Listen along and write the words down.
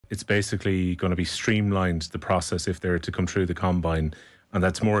it's basically going to be streamlined, the process, if they're to come through the combine, and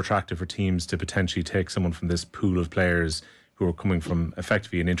that's more attractive for teams to potentially take someone from this pool of players who are coming from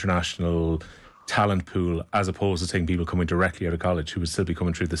effectively an international talent pool, as opposed to taking people coming directly out of college who would still be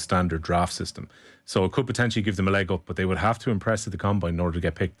coming through the standard draft system. So it could potentially give them a leg up, but they would have to impress at the combine in order to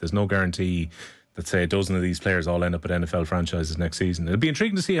get picked. There's no guarantee that, say, a dozen of these players all end up at NFL franchises next season. It'll be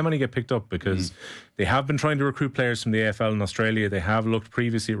intriguing to see how many get picked up, because they have been trying to recruit players from the AFL in Australia. They have looked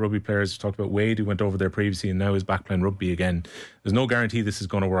previously at rugby players. We talked about Wade, who went over there previously and now is back playing rugby again. There's no guarantee this is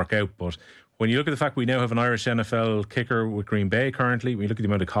going to work out, but when you look at the fact we now have an Irish NFL kicker with Green Bay currently, when you look at the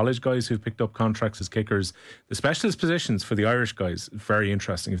amount of college guys who've picked up contracts as kickers, the specialist positions for the Irish guys, very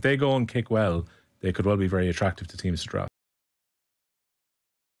interesting. If they go and kick well, they could well be very attractive to teams to draft.